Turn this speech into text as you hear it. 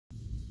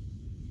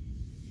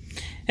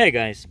Hey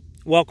guys,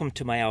 welcome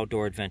to my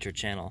Outdoor Adventure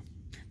channel.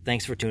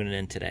 Thanks for tuning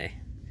in today.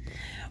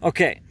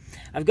 Okay,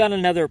 I've got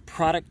another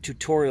product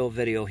tutorial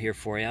video here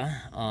for you.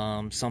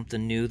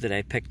 Something new that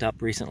I picked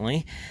up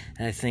recently.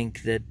 I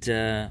think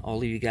that all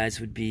of you guys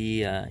would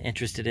be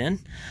interested in,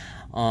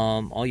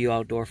 all you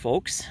outdoor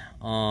folks.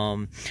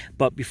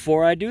 But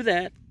before I do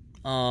that,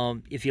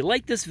 if you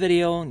like this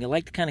video and you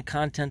like the kind of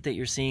content that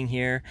you're seeing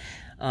here,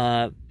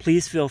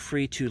 please feel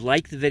free to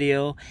like the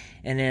video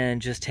and then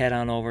just head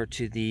on over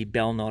to the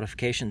bell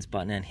notifications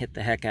button and hit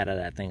the heck out of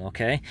that thing,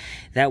 okay?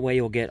 That way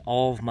you'll get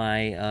all of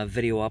my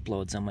video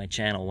uploads on my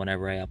channel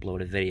whenever I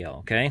upload a video,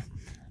 okay?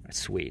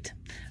 Sweet.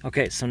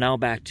 Okay, so now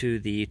back to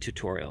the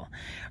tutorial.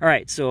 All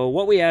right, so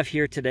what we have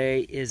here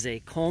today is a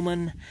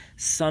Coleman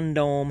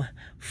Sundome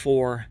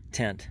 4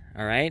 tent,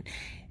 all right?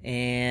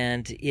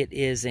 And it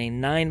is a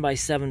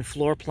 9x7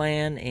 floor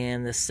plan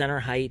and the center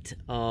height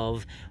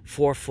of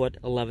 4 foot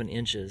 11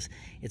 inches.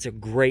 It's a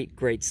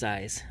great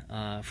size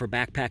for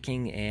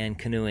backpacking and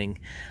canoeing,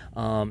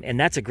 and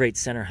that's a great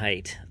center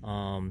height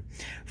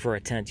for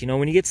a tent. You know,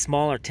 when you get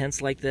smaller tents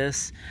like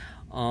this,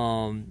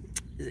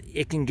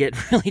 it can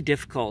get really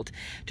difficult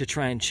to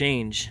try and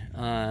change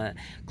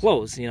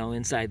clothes, you know,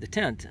 inside the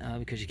tent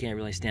because you can't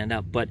really stand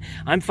up. But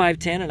I'm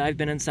 5'10" and I've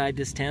been inside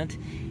this tent,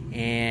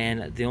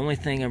 and the only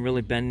thing I'm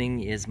really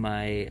bending is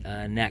my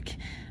neck,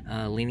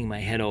 leaning my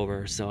head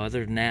over. So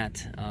other than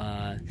that,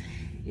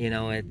 you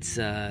know, it's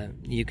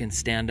you can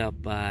stand up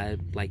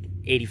like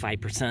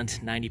 85%,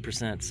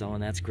 90%, so,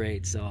 and that's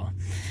great. So,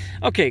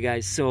 okay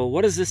guys, so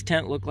what does this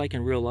tent look like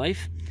in real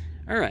life?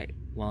 All right,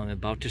 well, I'm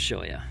about to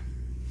show you.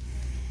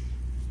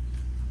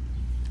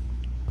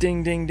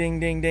 Ding, ding,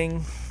 ding, ding,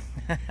 ding.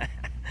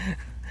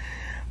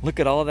 Look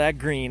at all that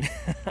green.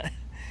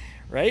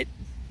 Right?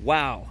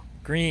 Wow.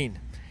 Green.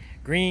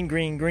 Green,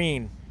 green,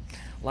 green.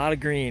 A lot of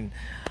green.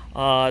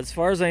 As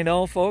far as I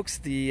know, folks,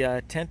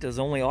 the tent is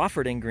only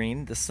offered in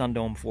green. The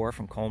Sundome 4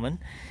 from Coleman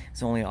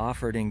is only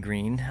offered in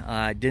green.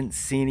 I didn't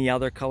see any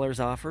other colors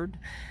offered.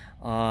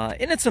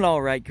 And it's an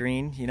all right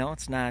green. You know,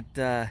 it's not,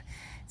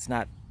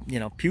 you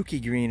know,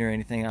 pukey green or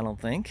anything, I don't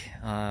think,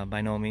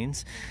 by no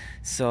means.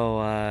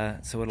 So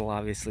so it'll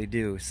obviously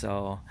do.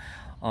 So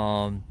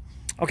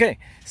okay,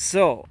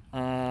 so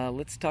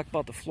let's talk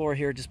about the floor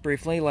here just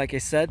briefly. Like I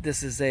said,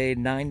 this is a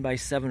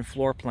 9x7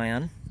 floor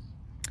plan,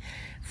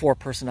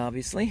 4-person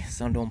obviously,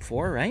 Sundome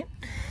 4, right?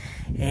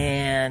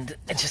 And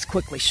I'll just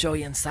quickly show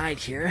you inside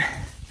here.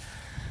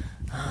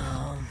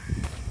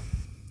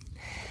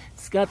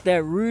 It's got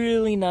that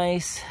really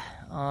nice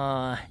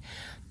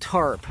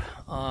tarp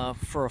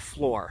for a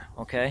floor.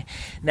 Okay,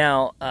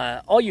 now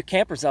all you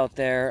campers out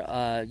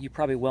there, you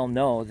probably well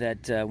know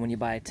that when you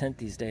buy a tent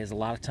these days, a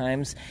lot of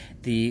times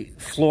the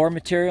floor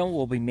material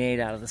will be made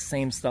out of the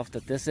same stuff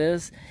that this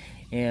is,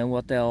 and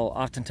what they'll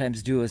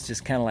oftentimes do is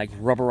just kind of like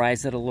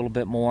rubberize it a little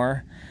bit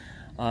more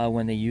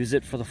when they use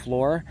it for the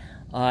floor.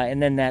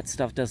 And then that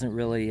stuff doesn't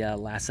really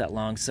last that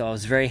long. So I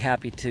was very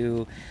happy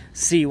to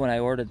see when I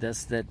ordered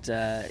this that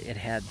it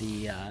had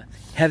the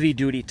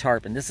heavy-duty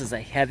tarp, and this is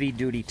a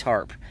heavy-duty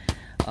tarp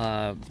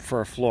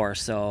for a floor.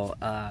 So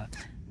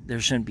there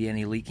shouldn't be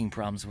any leaking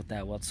problems with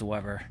that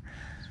whatsoever.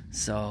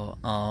 So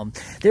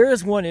there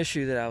is one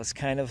issue that I was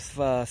kind of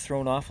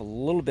thrown off a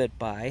little bit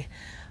by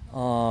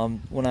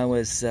when I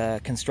was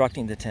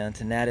constructing the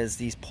tent, and that is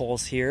these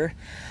poles here.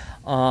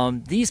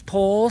 These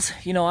poles,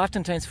 you know,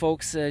 oftentimes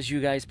folks, as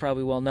you guys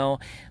probably well know,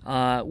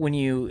 when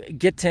you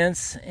get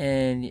tents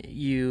and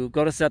you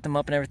go to set them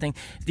up and everything,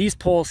 these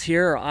poles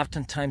here are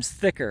oftentimes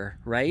thicker,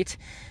 right,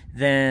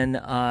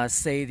 than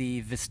say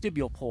the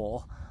vestibule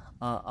pole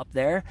up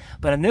there.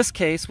 But in this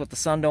case with the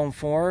Sundome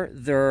 4,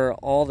 they're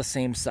all the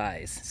same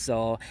size.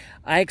 So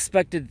I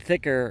expected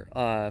thicker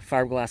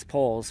fiberglass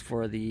poles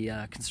for the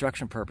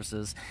construction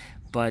purposes,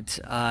 but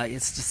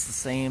it's just the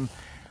same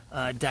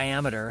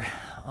diameter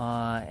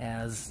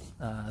as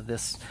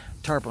this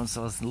tarp one,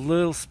 so I was a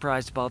little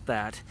surprised about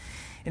that.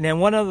 And then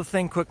one other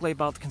thing quickly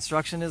about the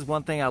construction is,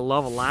 one thing I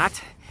love a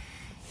lot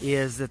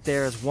is that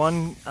there's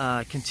one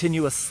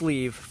continuous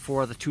sleeve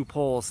for the 2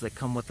 poles that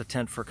come with the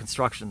tent for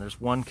construction. There's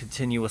one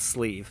continuous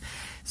sleeve.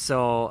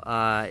 So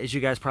as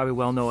you guys probably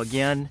well know,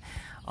 again,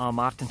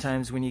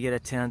 oftentimes when you get a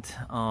tent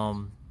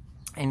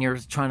and you're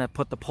trying to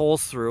put the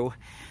poles through,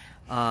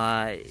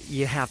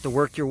 you have to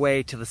work your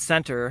way to the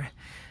center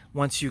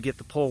once you get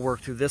the pole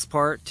work through this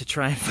part to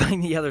try and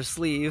find the other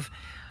sleeve,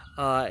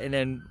 and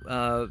then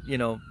you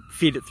know,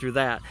 feed it through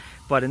that.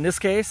 But in this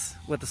case,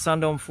 with the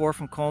Sundome 4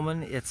 from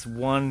Coleman, it's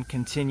one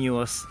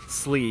continuous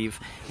sleeve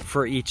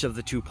for each of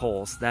the 2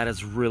 poles. That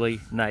is really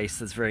nice.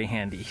 That's very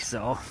handy.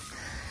 So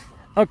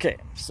okay,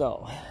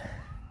 so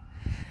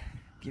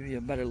give you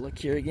a better look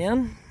here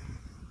again.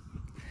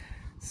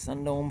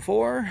 Sundome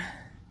 4.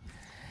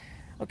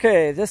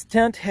 Okay, this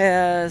tent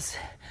has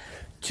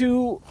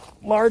 2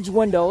 large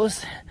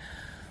windows,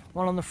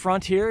 one on the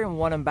front here and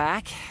one in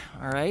back.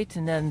 All right,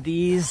 and then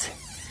these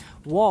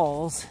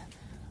walls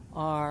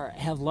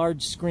have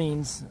large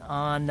screens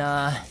on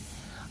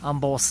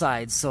both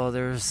sides, so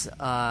there's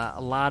a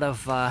lot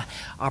of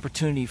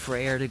opportunity for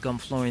air to come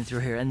flowing through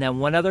here. And then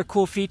one other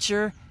cool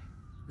feature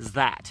is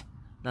that.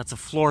 That's a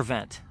floor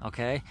vent,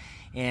 okay?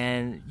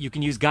 And you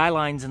can use guy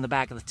lines in the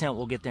back of the tent.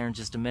 We'll get there in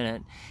just a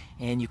minute.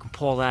 And you can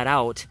pull that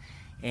out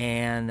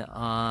and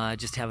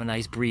just have a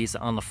nice breeze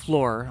on the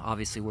floor,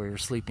 obviously where you're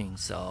sleeping.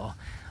 So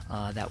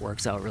that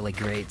works out really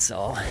great.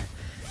 So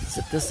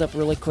set this up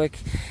really quick.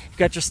 You've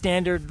got your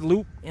standard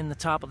loop in the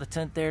top of the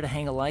tent there to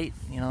hang a light.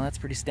 You know, that's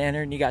pretty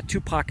standard. And you got 2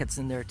 pockets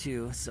in there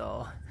too.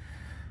 So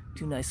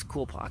 2 nice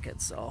cool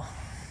pockets. So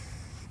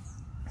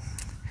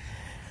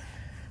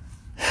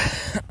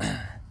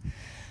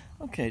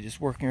okay, just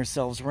working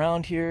ourselves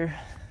around here.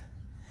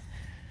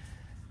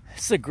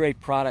 It's a great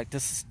product.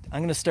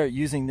 I'm going to start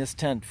using this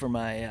tent for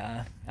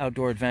my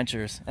outdoor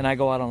adventures, and I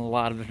go out on a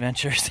lot of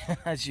adventures,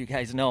 as you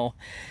guys know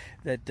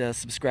that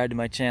subscribe to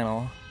my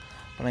channel.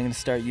 But I'm going to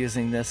start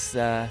using this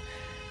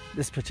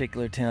this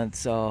particular tent.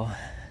 So,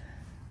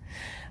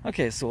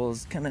 okay, so we'll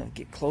kind of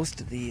get close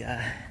to the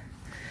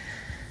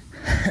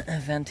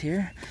vent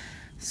here.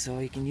 So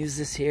you can use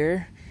this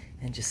here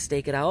and just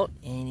stake it out,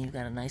 and you've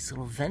got a nice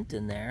little vent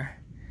in there.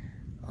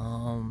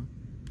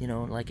 You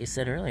know, like I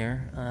said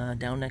earlier,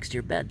 down next to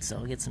your bed,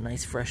 so get some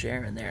nice fresh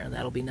air in there.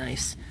 That'll be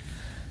nice.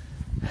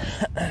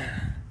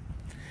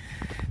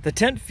 The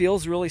tent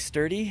feels really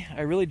sturdy.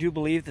 I really do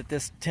believe that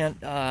this tent,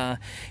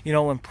 you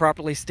know, when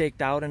properly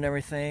staked out and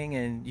everything,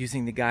 and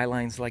using the guy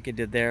lines like I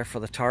did there for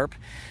the tarp,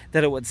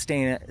 that it would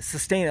sustain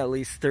at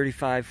least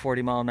 35,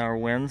 40 mile an hour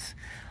winds.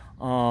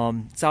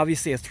 It's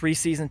obviously a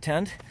 3-season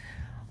tent,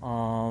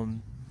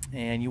 and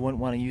you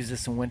wouldn't want to use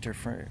this in winter,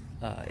 for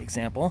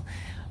example.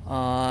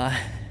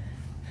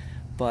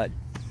 But,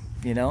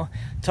 you know,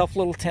 tough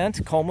little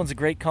tent. Coleman's a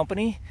great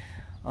company.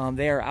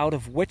 They are out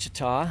of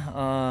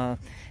Wichita.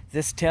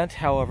 This tent,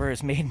 however,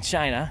 is made in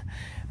China.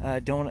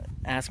 Don't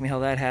ask me how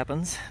that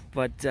happens.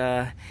 But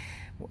the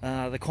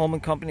Coleman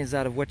company is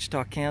out of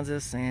Wichita,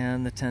 Kansas,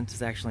 and the tent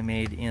is actually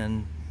made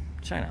in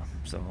China.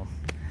 So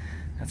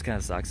that's kind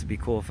of sucks. It'd be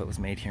cool if it was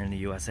made here in the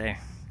USA.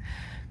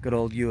 Good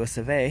old US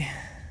of A.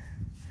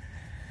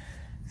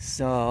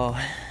 So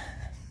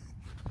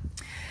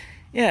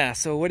yeah,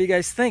 so what do you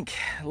guys think?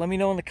 Let me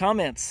know in the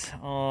comments.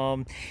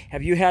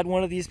 Have you had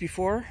one of these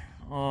before?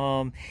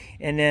 And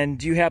then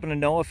do you happen to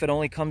know if it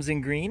only comes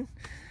in green?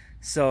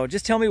 So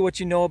just tell me what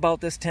you know about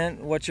this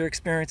tent, what your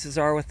experiences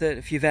are with it,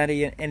 if you've had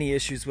any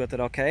issues with it,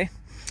 okay?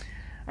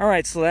 All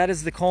right, so that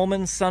is the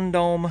Coleman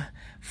Sundome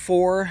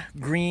 4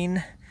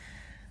 green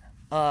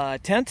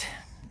tent.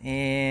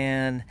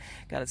 And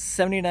got it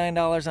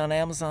 $79 on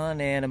Amazon,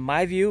 and in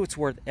my view, it's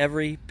worth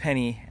every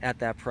penny at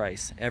that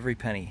price, every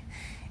penny.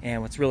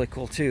 And what's really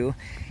cool too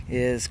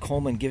is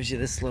Coleman gives you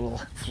this little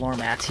floor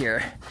mat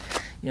here.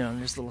 You know,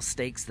 there's little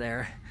stakes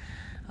there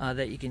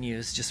that you can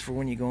use just for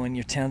when you go in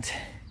your tent.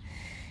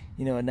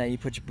 You know, at night you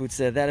put your boots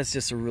there. That is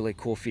just a really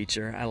cool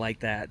feature. I like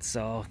that.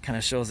 So kind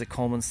of shows that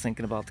Coleman's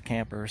thinking about the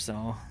camper.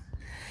 So,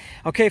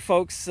 okay,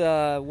 folks.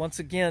 Once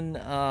again,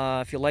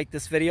 if you like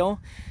this video,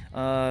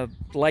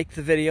 like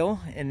the video,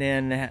 and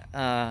then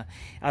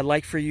I'd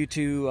like for you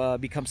to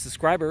become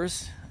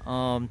subscribers.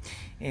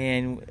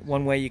 And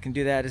one way you can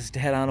do that is to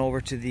head on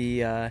over to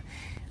the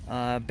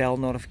bell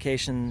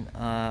notification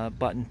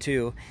button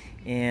too,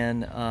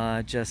 and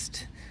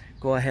just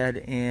go ahead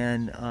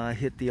and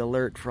hit the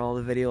alert for all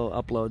the video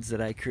uploads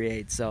that I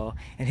create. So,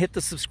 and hit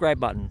the subscribe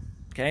button.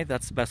 Okay,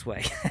 that's the best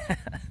way.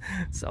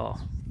 So,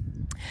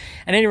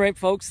 at any rate,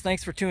 folks,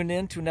 thanks for tuning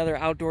in to another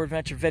outdoor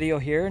adventure video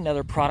here,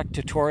 another product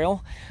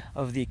tutorial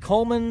of the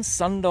Coleman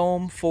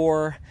Sundome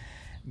 4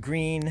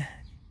 green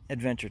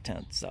adventure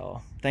tent.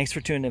 So thanks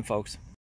for tuning in, folks.